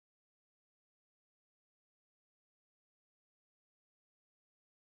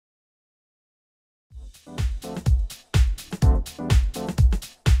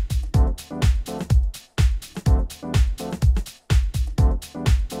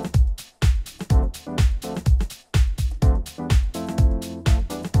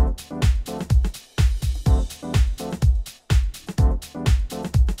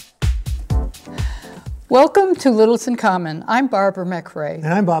Welcome to Littleton Common. I'm Barbara McRae.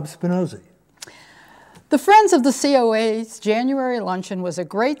 And I'm Bob Spinozzi. The Friends of the COA's January luncheon was a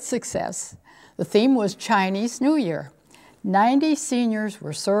great success. The theme was Chinese New Year. 90 seniors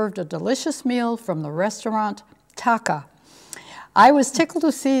were served a delicious meal from the restaurant Taka. I was tickled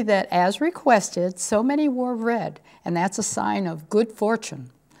to see that, as requested, so many wore red, and that's a sign of good fortune.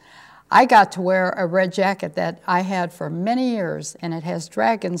 I got to wear a red jacket that I had for many years, and it has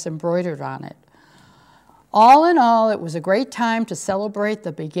dragons embroidered on it. All in all, it was a great time to celebrate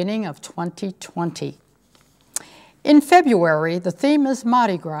the beginning of 2020. In February, the theme is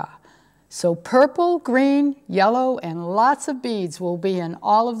Mardi Gras, so purple, green, yellow, and lots of beads will be in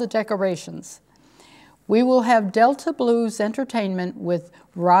all of the decorations. We will have Delta Blues entertainment with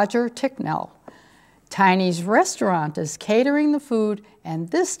Roger Ticknell. Tiny's restaurant is catering the food, and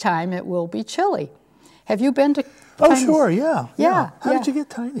this time it will be chili. Have you been to Tiny's? Oh, sure, yeah. Yeah. How did you get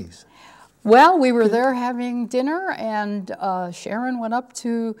Tiny's? Well, we were there having dinner, and Sharon went up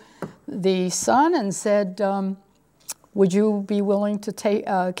to the son and said, would you be willing to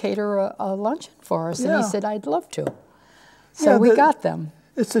cater a luncheon for us? And he said, I'd love to. So we got them.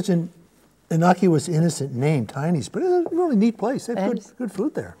 It's such an innocuous, innocent name, Tiny's, but it's a really neat place. They have good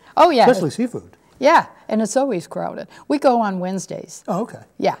food there. Oh, yeah. Especially seafood. Yeah, and it's always crowded. We go on Wednesdays. Oh, okay.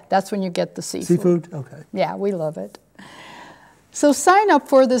 Yeah, that's when you get the seafood. Seafood? Okay. Yeah, we love it. So sign up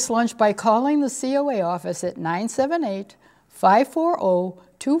for this lunch by calling the COA office at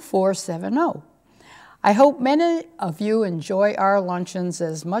 978-540-2470. I hope many of you enjoy our luncheons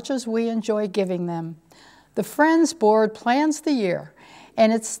as much as we enjoy giving them. The Friends Board plans the year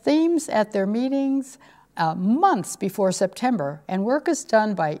and its themes at their meetings months before September, and work is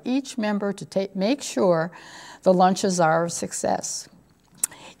done by each member to make sure the lunches are a success.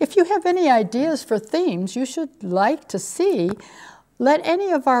 If you have any ideas for themes you should like to see, let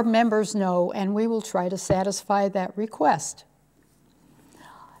any of our members know and we will try to satisfy that request.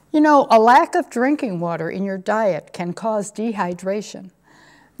 You know, a lack of drinking water in your diet can cause dehydration.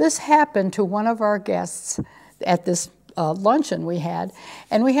 This happened to one of our guests at this luncheon we had,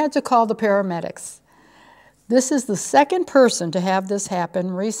 and we had to call the paramedics. This is the second person to have this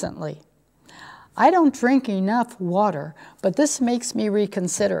happen recently. I don't drink enough water, but this makes me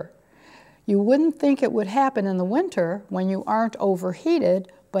reconsider. You wouldn't think it would happen in the winter when you aren't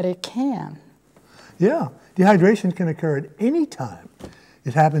overheated, but it can. Yeah, dehydration can occur at any time.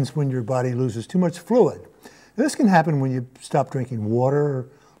 It happens when your body loses too much fluid. And this can happen when you stop drinking water or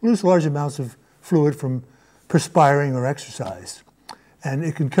lose large amounts of fluid from perspiring or exercise. And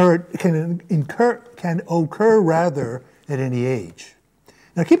it can occur rather at any age.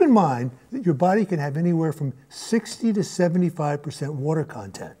 Now keep in mind that your body can have anywhere from 60 to 75% water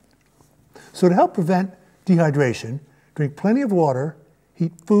content. So to help prevent dehydration, drink plenty of water,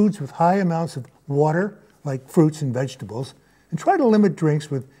 eat foods with high amounts of water, like fruits and vegetables, and try to limit drinks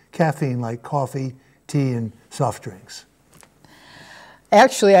with caffeine like coffee, tea, and soft drinks.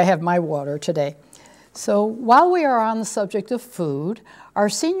 Actually, I have my water today. So while we are on the subject of food, our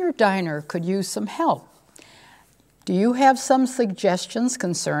senior diner could use some help. Do you have some suggestions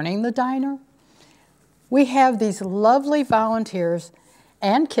concerning the diner? We have these lovely volunteers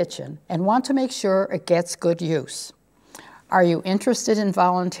and kitchen and want to make sure it gets good use. Are you interested in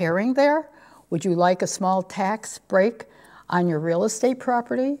volunteering there? Would you like a small tax break on your real estate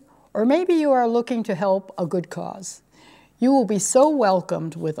property? Or maybe you are looking to help a good cause. You will be so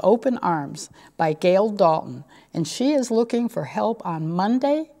welcomed with open arms by Gail Dalton, and she is looking for help on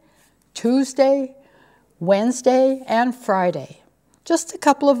Monday, Tuesday, Wednesday, and Friday. Just a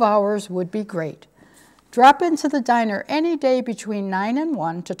couple of hours would be great. Drop into the diner any day between 9 and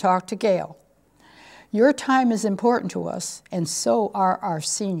 1 to talk to Gail. Your time is important to us, and so are our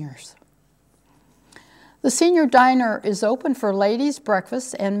seniors. The senior diner is open for ladies'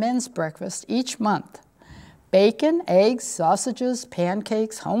 breakfast and men's breakfast each month. Bacon, eggs, sausages,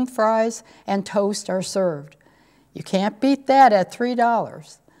 pancakes, home fries, and toast are served. You can't beat that at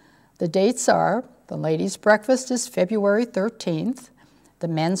 $3. The dates are: the ladies' breakfast is February 13th, the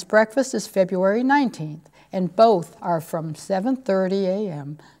men's breakfast is February 19th, and both are from 7:30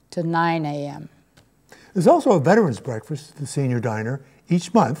 a.m. to 9 a.m. There's also a veterans breakfast at the senior diner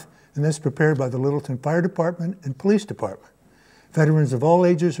each month, and that's prepared by the Littleton Fire Department and Police Department. Veterans of all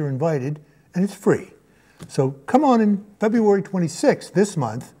ages are invited, and it's free. So come on in February 26th this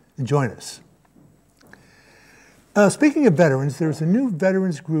month and join us. Speaking of veterans, there's a new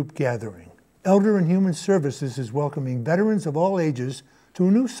veterans group gathering. Elder and Human Services is welcoming veterans of all ages to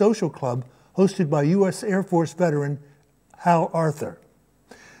a new social club hosted by U.S. Air Force veteran Hal Arthur.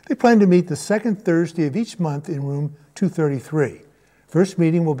 They plan to meet the second Thursday of each month in room 233. First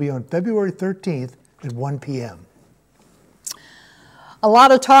meeting will be on February 13th at 1 p.m. A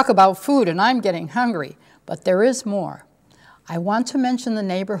lot of talk about food, and I'm getting hungry, but there is more. I want to mention the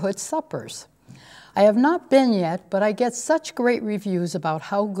neighborhood suppers. I have not been yet, but I get such great reviews about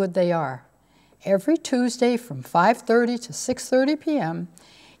how good they are. Every Tuesday from 5:30 to 6:30 p.m.,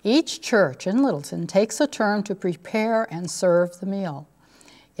 each church in Littleton takes a turn to prepare and serve the meal.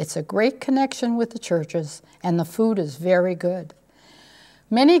 It's a great connection with the churches, and the food is very good.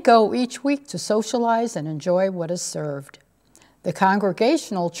 Many go each week to socialize and enjoy what is served. The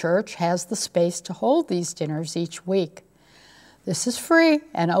Congregational Church has the space to hold these dinners each week. This is free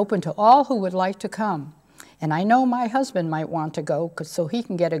and open to all who would like to come, and I know my husband might want to go so he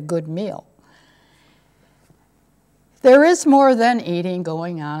can get a good meal. There is more than eating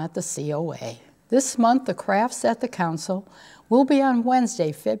going on at the COA. This month, the crafts at the council will be on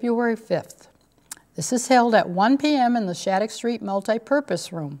Wednesday, February 5th. This is held at 1 p.m. in the Shattuck Street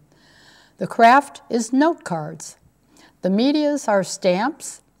Multipurpose Room. The craft is note cards. The medias are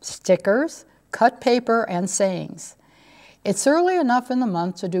stamps, stickers, cut paper, and sayings. It's early enough in the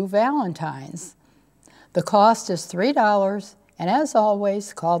month to do Valentine's. The cost is $3, and as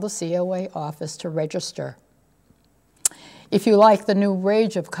always, call the COA office to register. If you like the new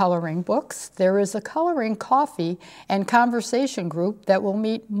rage of coloring books, there is a coloring coffee and conversation group that will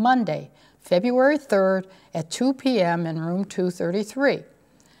meet Monday, February 3rd at 2 p.m. in room 233.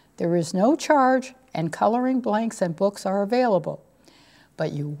 There is no charge, and coloring blanks and books are available.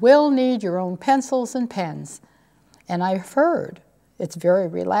 But you will need your own pencils and pens, and I've heard it's very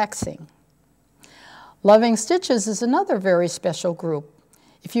relaxing. Loving Stitches is another very special group.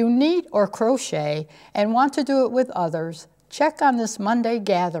 If you knit or crochet and want to do it with others, check on this Monday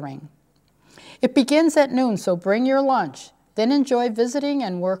gathering. It begins at noon, so bring your lunch, then enjoy visiting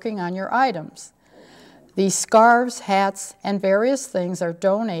and working on your items. These scarves, hats, and various things are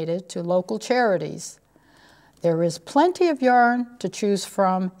donated to local charities. There is plenty of yarn to choose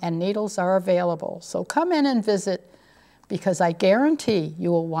from, and needles are available. So come in and visit, because I guarantee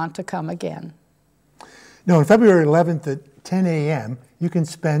you will want to come again. Now, on February 11th at 10 a.m., you can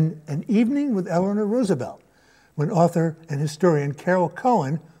spend an evening with Eleanor Roosevelt, when author and historian Carol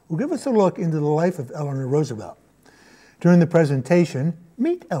Cohen will give us a look into the life of Eleanor Roosevelt. During the presentation,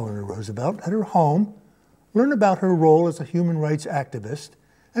 meet Eleanor Roosevelt at her home, learn about her role as a human rights activist,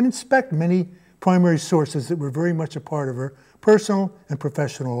 and inspect many primary sources that were very much a part of her personal and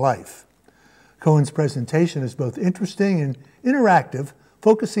professional life. Cohen's presentation is both interesting and interactive,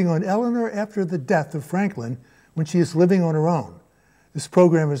 focusing on Eleanor after the death of Franklin when she is living on her own. This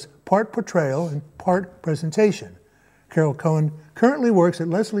program is part portrayal and part presentation. Carol Cohen currently works at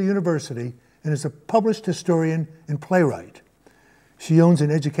Lesley University and is a published historian and playwright. She owns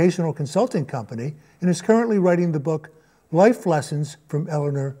an educational consulting company and is currently writing the book Life Lessons from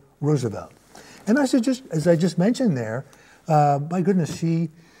Eleanor Roosevelt. And as I just mentioned there, my goodness, she,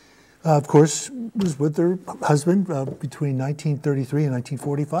 of course, was with her husband between 1933 and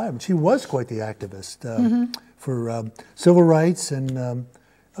 1945. And she was quite the activist for civil rights and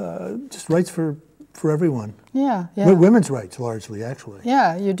just rights for everyone. Yeah, yeah. Women's rights, largely, actually.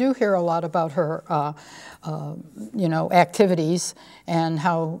 Yeah, you do hear a lot about her, activities and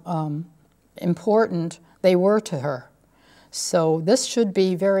how important they were to her. So this should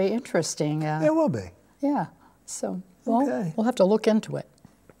be very interesting. It will be. Yeah. So well, okay. We'll have to look into it.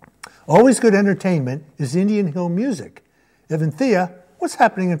 Always good entertainment is Indian Hill music. Evan Thea, what's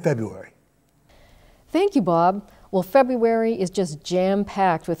happening in February? Thank you, Bob. Well, February is just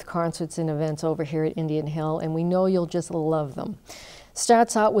jam-packed with concerts and events over here at Indian Hill, and we know you'll just love them.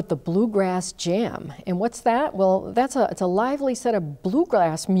 Starts out with the Bluegrass Jam. And what's that? Well, it's a lively set of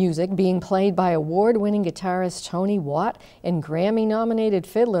bluegrass music being played by award-winning guitarist Tony Watt and Grammy-nominated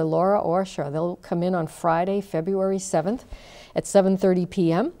fiddler Laura Orsha. They'll come in on Friday, February 7th at 7:30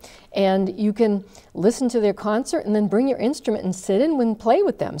 p.m. And you can listen to their concert and then bring your instrument and sit in and play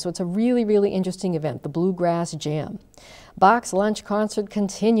with them. So it's a really, really interesting event, the Bluegrass Jam. Bach's Lunch Concert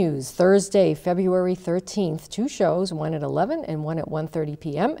continues Thursday, February 13th. 2 shows, one at 11 and one at 1:30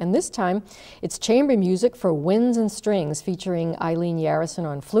 p.m. And this time, it's chamber music for winds and strings featuring Eileen Yarrison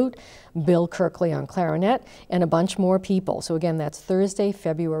on flute, Bill Kirkley on clarinet, and a bunch more people. So again, that's Thursday,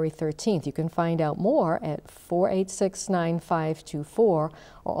 February 13th. You can find out more at 486-9524 or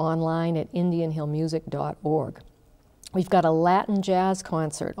online at indianhillmusic.org. We've got a Latin jazz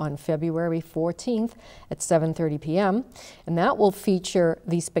concert on February 14th at 7:30 p.m. and that will feature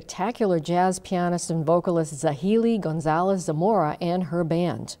the spectacular jazz pianist and vocalist Zahili Gonzalez Zamora and her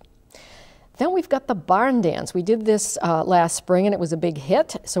band. Then we've got the Barn Dance. We did this last spring and it was a big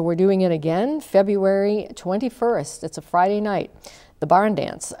hit, so we're doing it again February 21st. It's a Friday night. the barn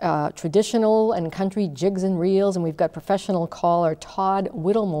dance, traditional and country jigs and reels, and we've got professional caller Todd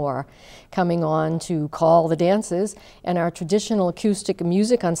Whittlemore coming on to call the dances, and our traditional acoustic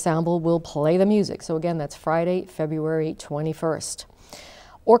music ensemble will play the music. So again, that's Friday, February 21st.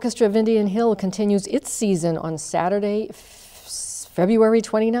 Orchestra of Indian Hill continues its season on Saturday, February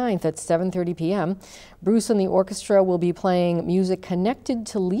 29th at 7:30 p.m. Bruce and the orchestra will be playing music connected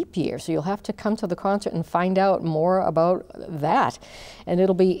to leap year, so you'll have to come to the concert and find out more about that. And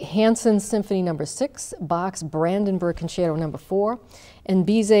it'll be Hansen Symphony No. 6, Bach's Brandenburg Concerto No. 4, and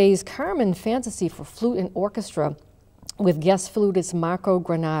Bizet's Carmen Fantasy for flute and orchestra with guest flutist Marco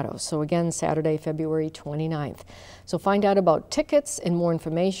Granados. So again, Saturday, February 29th. So find out about tickets and more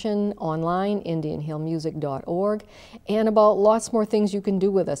information online, indianhillmusic.org, and about lots more things you can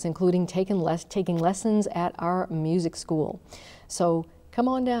do with us, including taking lessons at our music school. So come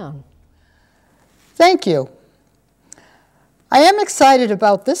on down. Thank you. I am excited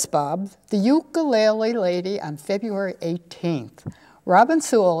about this, Bob, the ukulele lady on February 18th. Robin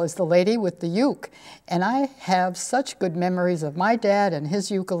Sewell is the lady with the uke, and I have such good memories of my dad and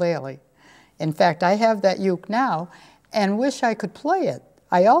his ukulele. In fact, I have that uke now and wish I could play it.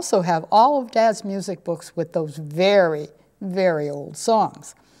 I also have all of Dad's music books with those very, very old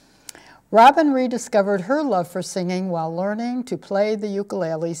songs. Robin rediscovered her love for singing while learning to play the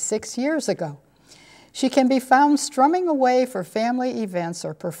ukulele 6 years ago. She can be found strumming away for family events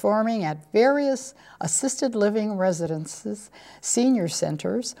or performing at various assisted living residences, senior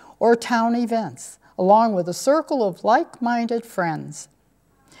centers, or town events, along with a circle of like-minded friends.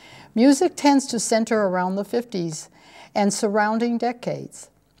 Music tends to center around the 50s and surrounding decades.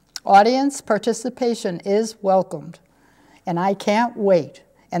 Audience participation is welcomed, and I can't wait.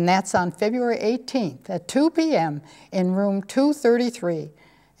 And that's on February 18th at 2 p.m. in room 233.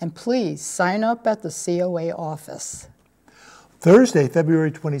 And please sign up at the COA office. Thursday,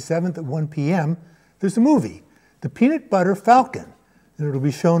 February 27th at 1 p.m., there's a movie, The Peanut Butter Falcon, and it'll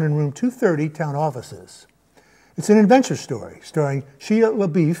be shown in room 230, town offices. It's an adventure story starring Shia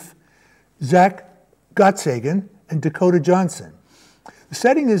LaBeouf, Zach Gottsagen, and Dakota Johnson. The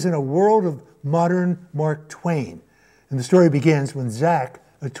setting is in a world of modern Mark Twain, and the story begins when Zach,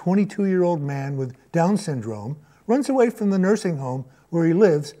 a 22-year-old man with Down syndrome, runs away from the nursing home where he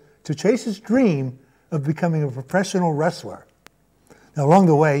lives to chase his dream of becoming a professional wrestler. Now, along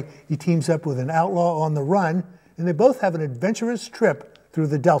the way, he teams up with an outlaw on the run, and they both have an adventurous trip through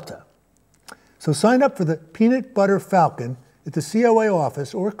the Delta. So sign up for the Peanut Butter Falcon at the COA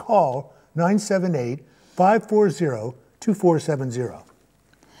office or call 978-540-2470.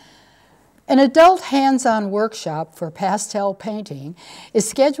 An adult hands-on workshop for pastel painting is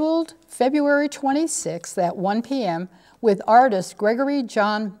scheduled February 26th at 1 p.m. with artist Gregory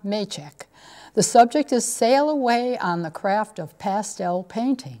John Maychek. The subject is Sail Away on the Craft of Pastel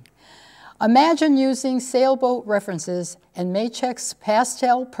Painting. Imagine using sailboat references and Maychek's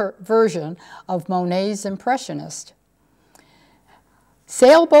pastel version of Monet's Impressionist.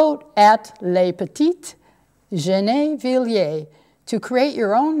 Sailboat at Les Petites Genevilliers to create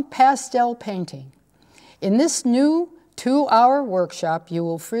your own pastel painting. In this new 2-hour workshop, you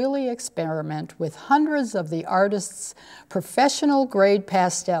will freely experiment with hundreds of the artist's professional grade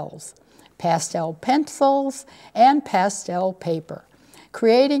pastels, pastel pencils, and pastel paper,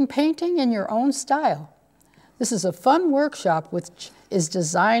 creating painting in your own style. This is a fun workshop which is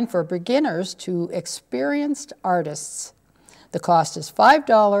designed for beginners to experienced artists. The cost is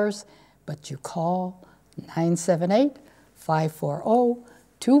 $5, but you call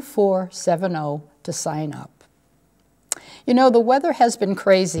 978-540-2470 to sign up. You know, the weather has been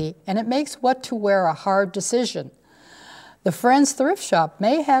crazy, and it makes what to wear a hard decision. The Friends Thrift Shop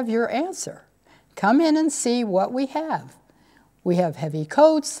may have your answer. Come in and see what we have. We have heavy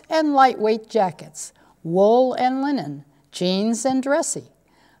coats and lightweight jackets, wool and linen, jeans and dressy.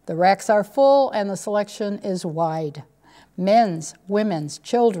 The racks are full and the selection is wide. Men's, women's,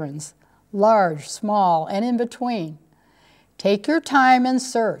 children's, large, small, and in between. Take your time and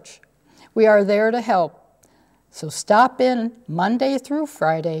search. We are there to help. So stop in Monday through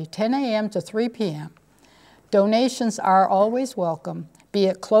Friday, 10 a.m. to 3 p.m. Donations are always welcome, be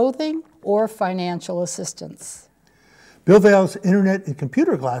it clothing or financial assistance. Bill Vale's internet and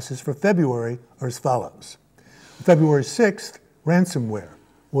computer classes for February are as follows. February 6th, ransomware.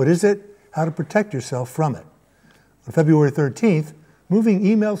 What is it? How to protect yourself from it. On February 13th, moving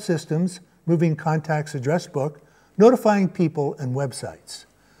email systems, moving contacts address book, notifying people and websites.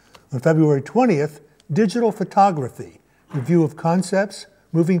 On February 20th, digital photography, review of concepts,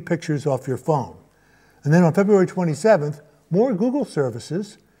 moving pictures off your phone. And then on February 27th, more Google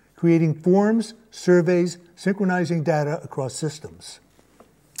services, creating forms, surveys, synchronizing data across systems.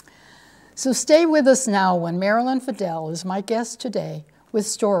 So stay with us now when Marilyn Fedele is my guest today with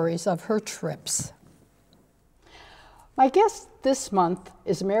stories of her trips. My guest this month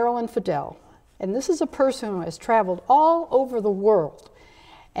is Marilyn Fedele, and this is a person who has traveled all over the world.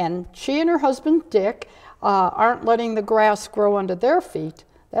 And she and her husband, Dick, aren't letting the grass grow under their feet,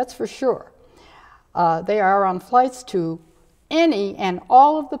 that's for sure. They are on flights to any and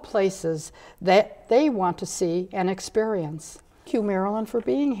all of the places that they want to see and experience. Thank you, Marilyn, for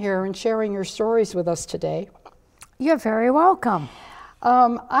being here and sharing your stories with us today. You're very welcome.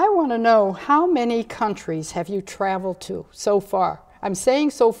 I want to know, how many countries have you traveled to so far? I'm saying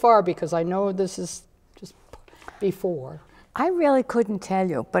so far because I know this is just before. I really couldn't tell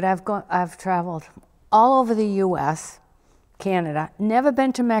you, but I've traveled all over the U.S., Canada, never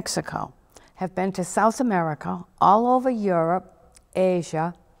been to Mexico, have been to South America, all over Europe,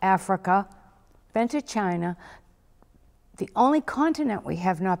 Asia, Africa, been to China. The only continent we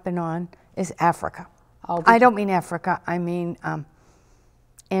have not been on is Africa. I don't mean Africa, I mean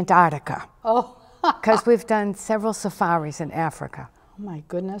Antarctica. Oh. Because we've done several safaris in Africa. Oh my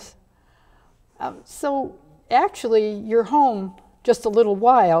goodness. So actually you're home just a little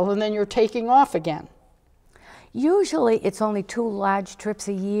while and then you're taking off again. Usually it's only 2 large trips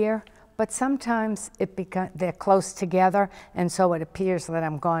a year, but sometimes they're close together, and so it appears that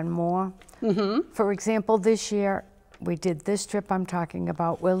I'm gone more. Mm-hmm. For example, this year we did this trip I'm talking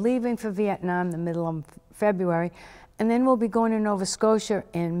about. We're leaving for Vietnam the middle of February, and then we'll be going to Nova Scotia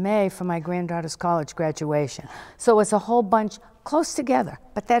in May for my granddaughter's college graduation. So it's a whole bunch close together,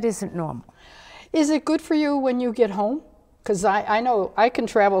 but that isn't normal. Is it good for you when you get home? Because I know I can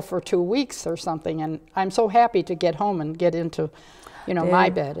travel for 2 weeks or something, and I'm so happy to get home and get into, you know,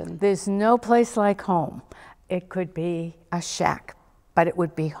 my bed. And there's no place like home. It could be a shack, but it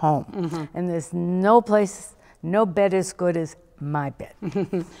would be home. Mm-hmm. And there's no place, no bed as good as my bed.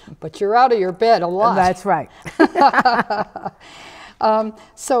 But you're out of your bed a lot. That's right.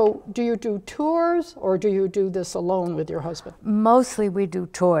 So do you do tours, or do you do this alone with your husband? Mostly we do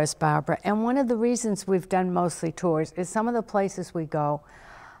tours, Barbara. And one of the reasons we've done mostly tours is some of the places we go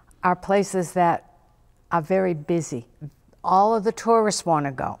are places that are very busy. All of the tourists want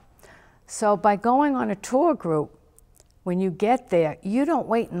to go. So by going on a tour group, when you get there, you don't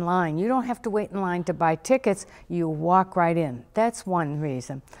wait in line. You don't have to wait in line to buy tickets. You walk right in. That's one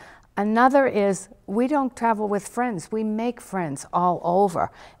reason. Another is we don't travel with friends. We make friends all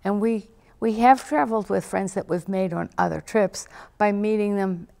over. And we have traveled with friends that we've made on other trips by meeting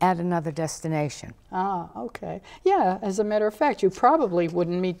them at another destination. Ah, okay. Yeah, as a matter of fact, you probably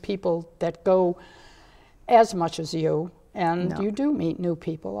wouldn't meet people that go as much as you, and no. You do meet new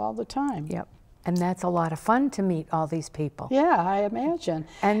people all the time. Yep. And that's a lot of fun to meet all these people. Yeah, I imagine.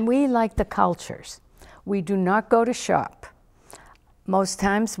 And we like the cultures. We do not go to shop. Most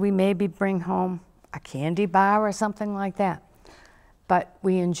times we maybe bring home a candy bar or something like that. But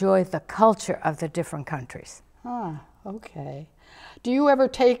we enjoy the culture of the different countries. Ah, okay. Do you ever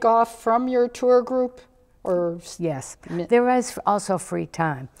take off from your tour group? Or yes, there is also free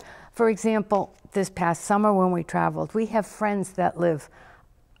time. For example, this past summer when we traveled, we have friends that live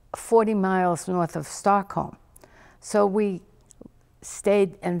 40 miles north of Stockholm. So we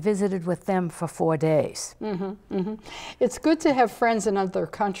stayed and visited with them for 4 days. Mm-hmm, mm-hmm. It's good to have friends in other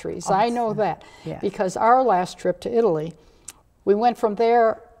countries. Oh, I know that. Yes. Because our last trip to Italy, we went from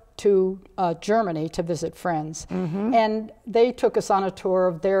there to Germany to visit friends. Mm-hmm. And they took us on a tour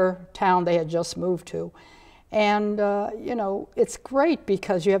of their town they had just moved to. And, you know, it's great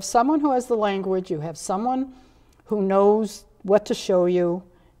because you have someone who has the language, you have someone who knows what to show you,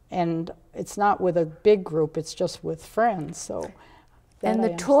 and it's not with a big group, it's just with friends. So. And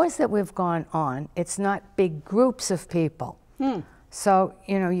the tours that we've gone on, it's not big groups of people. So,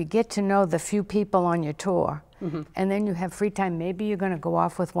 you know, you get to know the few people on your tour, mm-hmm. and then you have free time. Maybe you're going to go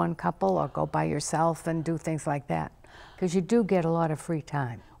off with one couple or go by yourself and do things like that, because you do get a lot of free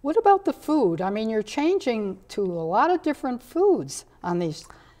time. What about the food? I mean, you're changing to a lot of different foods on these.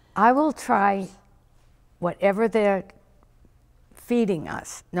 I will try whatever they're feeding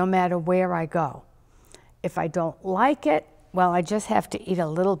us, no matter where I go. If I don't like it, well, I just have to eat a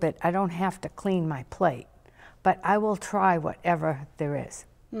little bit. I don't have to clean my plate, but I will try whatever there is.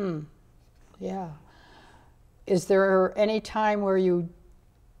 Yeah. Is there any time where you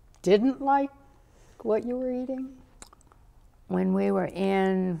didn't like what you were eating? When we were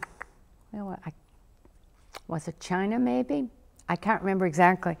in, was it China maybe? I can't remember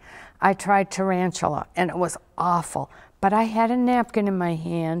exactly. I tried tarantula and it was awful, but I had a napkin in my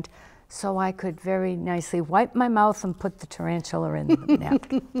hand, so I could very nicely wipe my mouth and put the tarantula in the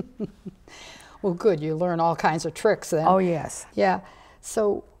napkin. Well, good. You learn all kinds of tricks then. Oh, yes. Yeah.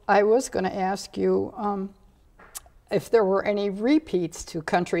 So I was going to ask you if there were any repeats to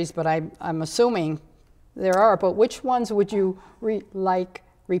countries, but I'm assuming there are. But which ones would you like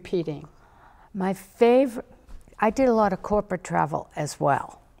repeating? My favorite, I did a lot of corporate travel as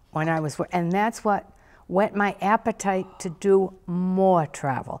well when I was, and that's what whet my appetite to do more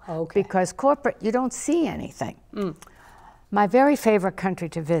travel. Okay. Because corporate, you don't see anything. My very favorite country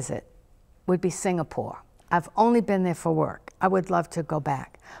to visit would be Singapore. I've only been there for work. I would love to go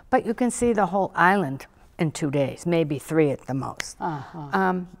back. But you can see the whole island in 2 days, maybe 3 at the most.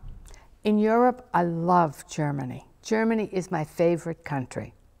 In Europe, I love Germany. Germany is my favorite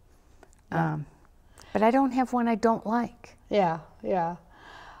country. But I don't have one I don't like. Yeah, yeah.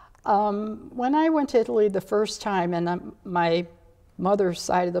 When I went to Italy the first time, and my mother's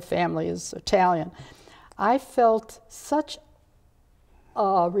side of the family is Italian, I felt such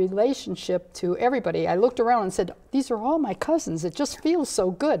a relationship to everybody. I looked around and said, these are all my cousins. It just feels so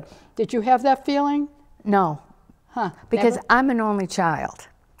good. Did you have that feeling? No, because never? I'm an only child,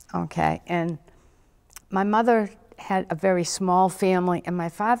 okay? And my mother had a very small family, and my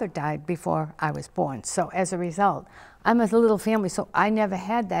father died before I was born. So as a result, I'm a little family, so I never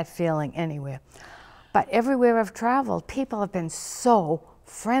had that feeling anywhere. But everywhere I've traveled, people have been so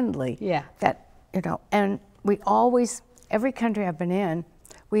friendly. Yeah. That, you know, and we always, every country I've been in,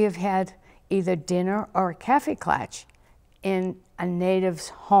 we have had either dinner or a cafe clutch in a native's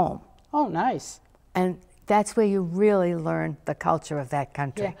home. Oh, nice. And that's where you really learn the culture of that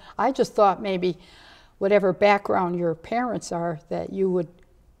country. Yeah. I just thought maybe whatever background your parents are, that you would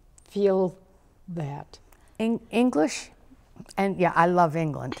feel that. English, and yeah, I love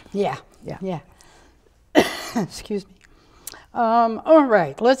England. Yeah, Yeah. yeah. Excuse me. All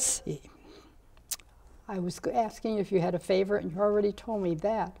right, let's see. I was asking if you had a favorite, and you already told me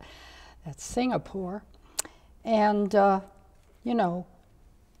that. That's Singapore. And, you know,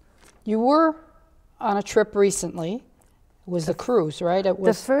 you were on a trip recently. It was a cruise, right? It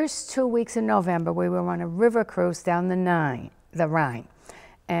was The first 2 weeks in November, we were on a river cruise down the Rhine.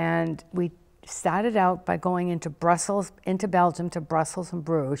 And we started out by going into Brussels, into Belgium, to Brussels and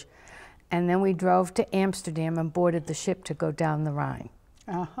Bruges. And then we drove to Amsterdam and boarded the ship to go down the Rhine.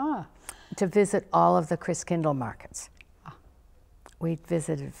 To visit all of the Christkindl markets. We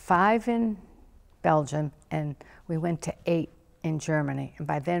visited 5 in Belgium, and we went to 8 in Germany. And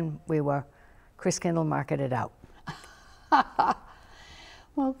by then, we were Christkindl marketed out.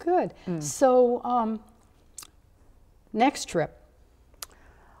 well, good. So, next trip.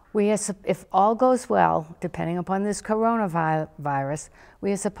 If all goes well, depending upon this coronavirus,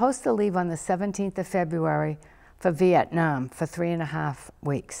 we are supposed to leave on the 17th of February for Vietnam for 3.5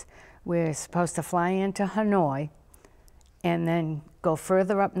 weeks. We're supposed to fly into Hanoi and then go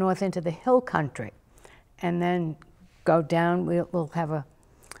further up north into the hill country and then go down. We'll have a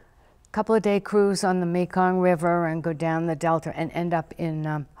couple of day cruise on the Mekong River and go down the Delta and end up in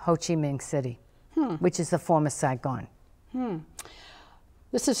Ho Chi Minh City, which is the former Saigon.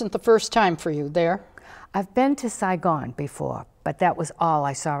 This isn't the first time for you there. I've been to Saigon before, but that was all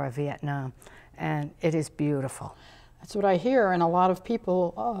I saw of Vietnam, and it is beautiful. That's what I hear, and a lot of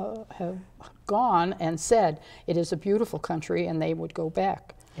people have gone and said it is a beautiful country, and they would go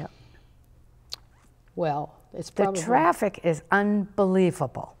back. Yeah. Well, it's The probably... traffic is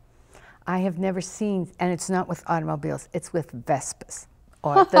unbelievable. I have never seen, and it's not with automobiles, it's with Vespas,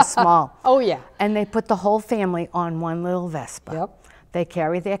 or the small. Oh, yeah. And they put the whole family on one little Vespa. Yep. They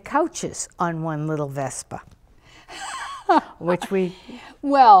carry their couches on one little Vespa, which we...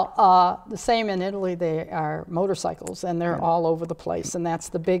 Well, the same in Italy, they are motorcycles, and they're all over the place, and that's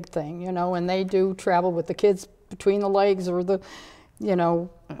the big thing, you know, and they do travel with the kids between the legs or the, you know,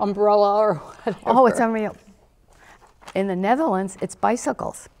 umbrella or whatever. Oh, it's unreal. In the Netherlands, it's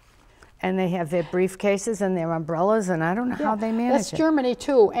bicycles, and they have their briefcases and their umbrellas, and I don't know how they manage That's it. Germany,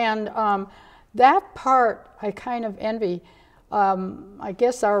 too, and that part I kind of envy. I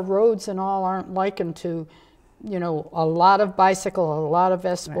guess our roads and all aren't likened to, you know, a lot of bicycle, a lot of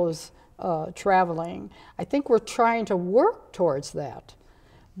Vespas traveling. I think we're trying to work towards that,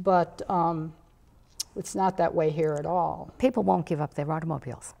 but it's not that way here at all. People won't give up their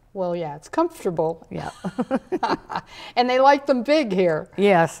automobiles. Well, yeah, it's comfortable. Yeah. And they like them big here.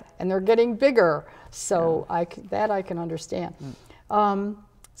 Yes. And they're getting bigger, so that I can understand.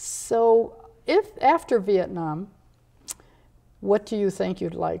 So if after Vietnam, what do you think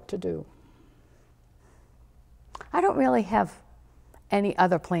you'd like to do? I don't really have any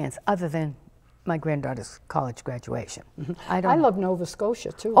other plans other than my granddaughter's college graduation. I love Nova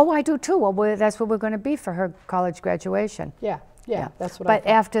Scotia too. Oh, I do too. Well, that's where we're going to be for her college graduation. Yeah, that's what I thought. But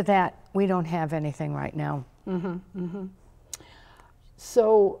after that, we don't have anything right now.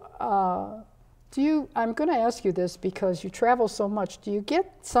 So, I'm going to ask you this because you travel so much. Do you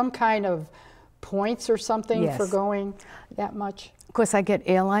get some kind of points or something for going that much? Of course, I get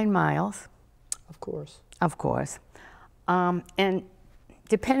airline miles. Of course. Of course. And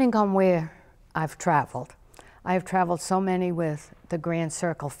depending on where I've traveled, I have traveled so many with the Grand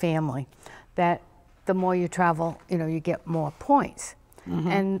Circle family that the more you travel, you get more points.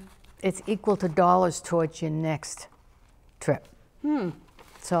 And it's equal to dollars towards your next trip.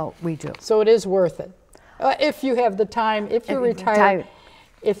 So we do. So it is worth it. If you have the time, if you're retired,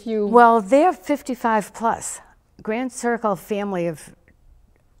 if you... Well, they're 55 plus. Grand Circle family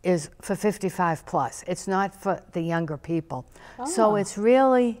is for 55 plus. It's not for the younger people. So it's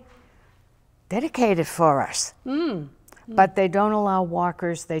really dedicated for us. But they don't allow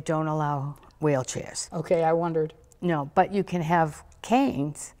walkers, they don't allow wheelchairs. Okay, I wondered. No, but you can have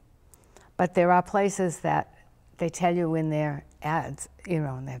canes, but there are places that they tell you in their ads,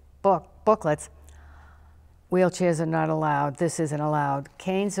 in their booklets, wheelchairs are not allowed, this isn't allowed.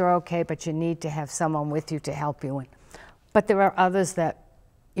 Canes are okay, but you need to have someone with you to help you. But there are others that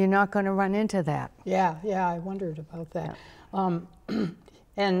you're not going to run into that. Yeah, I wondered about that.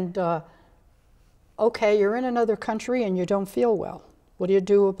 Yeah. Okay, you're in another country and you don't feel well. What do you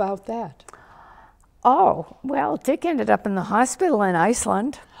do about that? Oh, well, Dick ended up in the hospital in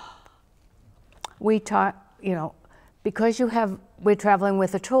Iceland. We taught, because we're traveling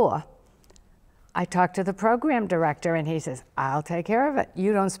with a tour, I talked to the program director and he says, I'll take care of it.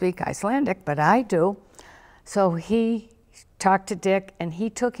 You don't speak Icelandic, but I do. So he talked to Dick and he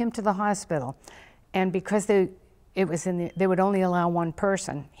took him to the hospital. And because they would only allow one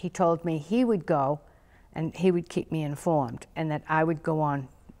person, he told me he would go and he would keep me informed and that I would go on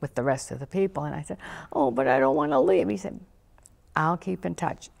with the rest of the people. And I said, oh, but I don't want to leave. He said, I'll keep in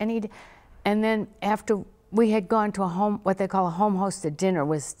touch. And then after we had gone to what they call a home-hosted dinner,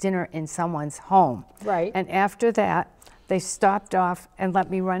 was dinner in someone's home. Right. And after that, they stopped off and let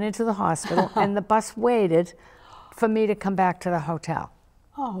me run into the hospital, and the bus waited for me to come back to the hotel.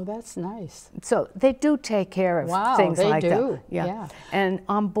 Oh, that's nice. So they do take care of things like that. Wow, they do. Yeah. And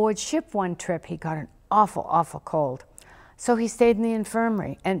on board ship one trip, he got an awful, awful cold. So he stayed in the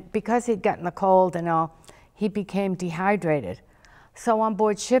infirmary. And because he'd gotten the cold and all, he became dehydrated. So on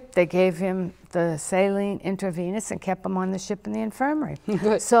board ship, they gave him the saline intravenous and kept him on the ship in the infirmary.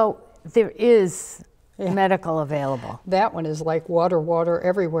 Good. So there is medical available. That one is like water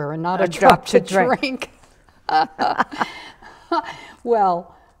everywhere and not a drop to drink.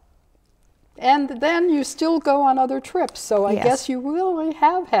 Well, and then you still go on other trips, so I guess you really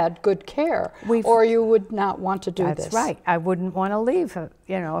have had good care, or you would not want to do this. That's right. I wouldn't want to leave,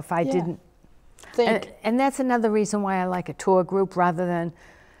 if I didn't. And that's another reason why I like a tour group rather than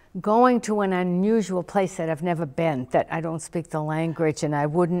going to an unusual place that I've never been, that I don't speak the language and I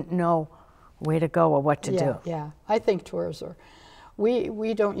wouldn't know where to go or what to do. Yeah, I think tours are,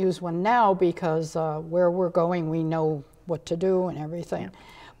 we don't use one now because where we're going we know what to do and everything.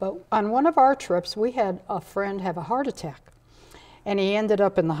 But on one of our trips we had a friend have a heart attack and he ended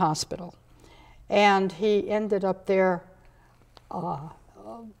up in the hospital. And he ended up there a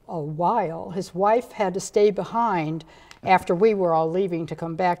while. His wife had to stay behind after we were all leaving to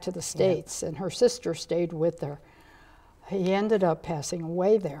come back to the States, and her sister stayed with her. He ended up passing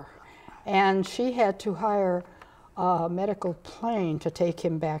away there. And she had to hire a medical plane to take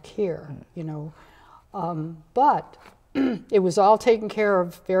him back here, But it was all taken care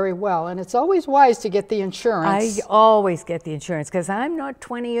of very well. And it's always wise to get the insurance. I always get the insurance because I'm not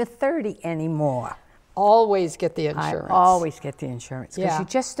 20 or 30 anymore. Always get the insurance. I always get the insurance because you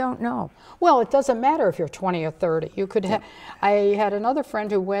just don't know. Well, it doesn't matter if you're 20 or 30. You could have. I had another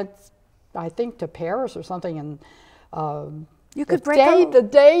friend who went, I think, to Paris or something, and you could the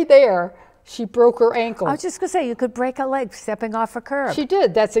day there, she broke her ankle. I was just gonna say you could break a leg stepping off a curb. She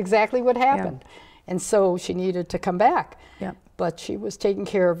did. That's exactly what happened, and so she needed to come back. Yeah. But she was taken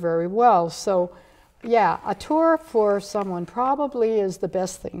care of very well. So, yeah, a tour for someone probably is the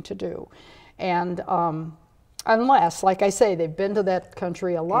best thing to do. And unless, like I say, they've been to that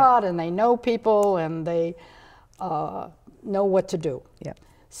country a lot and they know people and they know what to do. Yeah.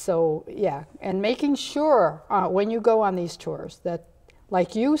 So, yeah, and making sure when you go on these tours that,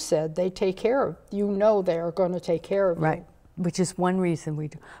 like you said, they take care of you. They're going to take care of you. Right, which is one reason we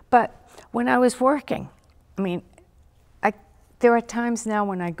do. But when I was working, there are times now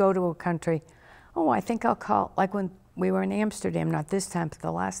when I go to a country, I think I'll call, like when we were in Amsterdam, not this time, but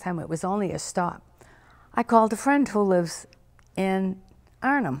the last time it was only a stop. I called a friend who lives in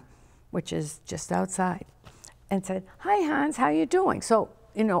Arnhem, which is just outside, and said, "Hi Hans, how you doing?" So,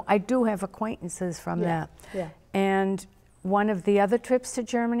 you know, I do have acquaintances from that. Yeah. And one of the other trips to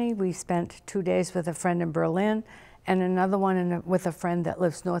Germany, we spent 2 days with a friend in Berlin, and another one with a friend that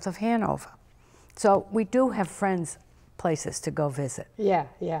lives north of Hanover. So we do have friends, places to go visit. Yeah,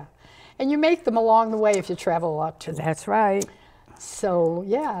 yeah. And you make them along the way if you travel a lot too. That's right. So,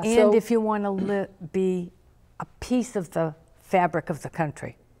 yeah. And if you want to be a piece of the fabric of the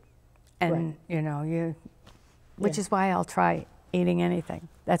country. And, Right. you know, which is why I'll try eating anything.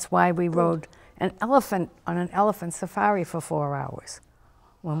 That's why we rode an elephant on an elephant safari for 4 hours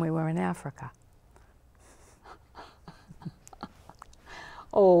when we were in Africa.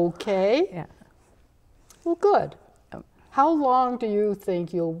 Okay. Yeah. Well, good. How long do you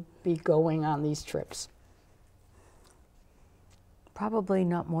think you'll be going on these trips? Probably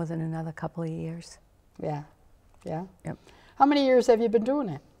not more than another couple of years. Yeah. Yeah. Yep. How many years have you been doing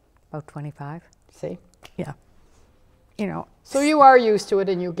it? About 25. See? Yeah. You know. So you are used to it,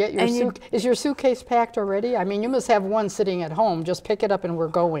 and you get your And is your suitcase packed already? I mean, you must have one sitting at home. Just pick it up and we're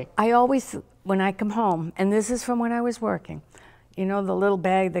going. I always, when I come home, and this is from when I was working, you know, the little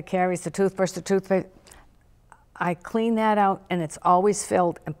bag that carries the toothbrush, the toothpaste, I clean that out, and it's always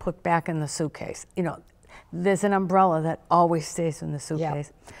filled and put back in the suitcase. You know, there's an umbrella that always stays in the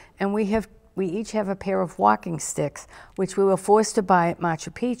suitcase. Yeah. And we each have a pair of walking sticks, which we were forced to buy at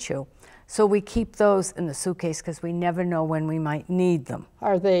Machu Picchu. So we keep those in the suitcase because we never know when we might need them.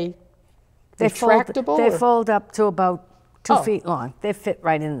 Are they retractable? They fold up to about 2 feet long. They fit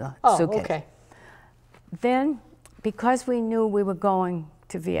right in the suitcase. Oh, okay. Then, because we knew we were going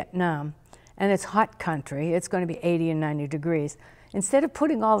to Vietnam, and it's hot country, it's going to be 80 and 90 degrees, instead of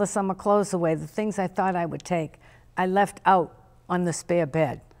putting all the summer clothes away, the things I thought I would take, I left out on the spare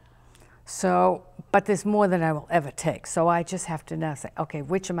bed. So, but there's more than I will ever take. So I just have to now say, okay,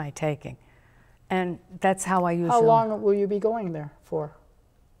 which am I taking? And that's how I usually... How long will you be going there for?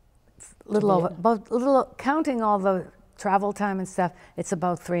 Little over, counting all the travel time and stuff, it's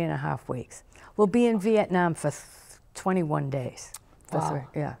about 3.5 weeks. We'll be in Vietnam for 21 days. Wow.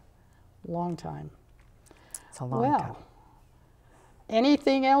 Yeah. Long time. It's a long time.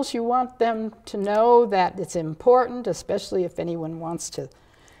 Anything else you want them to know that it's important, especially if anyone wants to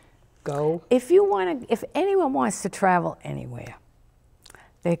go? If anyone wants to travel anywhere,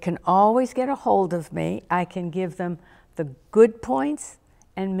 they can always get a hold of me. I can give them the good points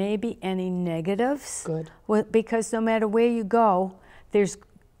and maybe any negatives. Good. Because no matter where you go, there's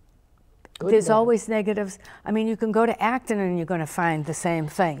always negatives. I mean, you can go to Acton and you're going to find the same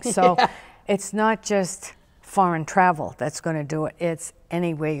thing. So it's not just foreign travel that's going to do it. It's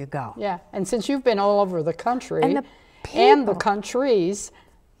anywhere you go. Yeah, and since you've been all over the country and the countries,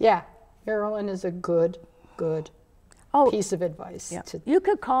 yeah, Marilyn is a good piece of advice. Yeah. You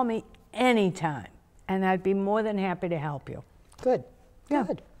could call me anytime, and I'd be more than happy to help you. Good. Yeah.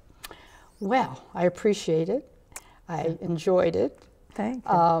 Good. Well, I appreciate it. I enjoyed it. Thank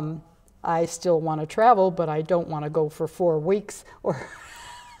you. I still want to travel, but I don't want to go for 4 weeks. Or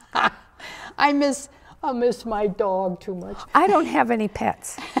I miss my dog too much. I don't have any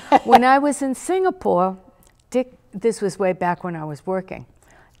pets. When I was in Singapore, Dick, this was way back when I was working,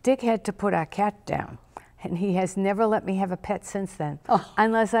 Dick had to put our cat down. And he has never let me have a pet since then,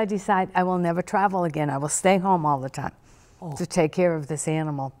 unless I decide I will never travel again. I will stay home all the time to take care of this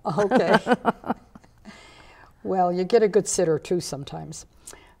animal. Okay. Well, you get a good sitter too sometimes,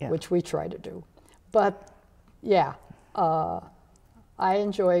 which we try to do. But yeah, I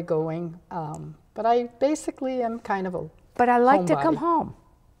enjoy going, but I basically am kind of a But I like to homebody. come home.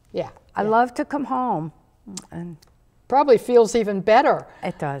 Yeah. I love to come home. And probably feels even better.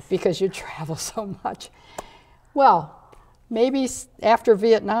 It does. Because you travel so much. Well, maybe after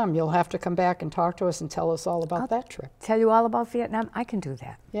Vietnam, you'll have to come back and talk to us and tell us all about that trip. Tell you all about Vietnam? I can do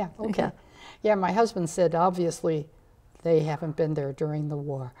that. Yeah, okay. Yeah, my husband said, obviously, they haven't been there during the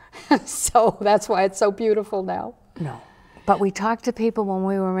war. So that's why it's so beautiful now. No. But we talked to people when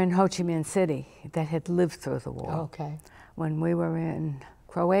we were in Ho Chi Minh City that had lived through the war. Okay. When we were in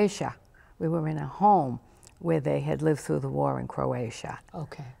Croatia, we were in a home where they had lived through the war in Croatia.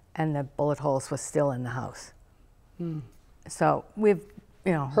 Okay. And the bullet holes were still in the house. So we've,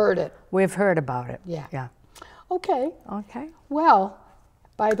 heard it. We've heard about it. Yeah. Yeah. Okay. Okay. Well,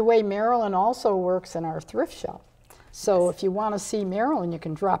 by the way, Marilyn also works in our thrift shop. So if you want to see Marilyn, you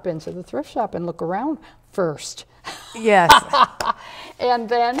can drop into the thrift shop and look around first. Yes. And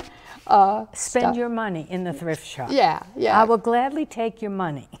then spend your money in the thrift shop. Yeah, yeah. I will gladly take your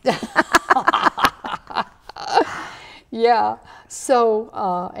money. Yeah.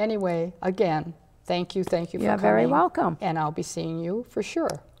 So anyway, again, thank you for coming. You're very welcome. And I'll be seeing you for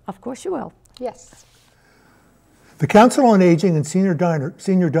sure. Of course you will. Yes. The Council on Aging and Senior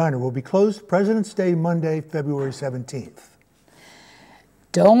Diner will be closed President's Day, Monday, February 17th.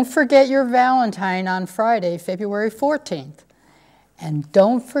 Don't forget your Valentine on Friday, February 14th. And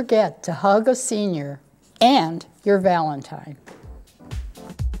don't forget to hug a senior and your Valentine.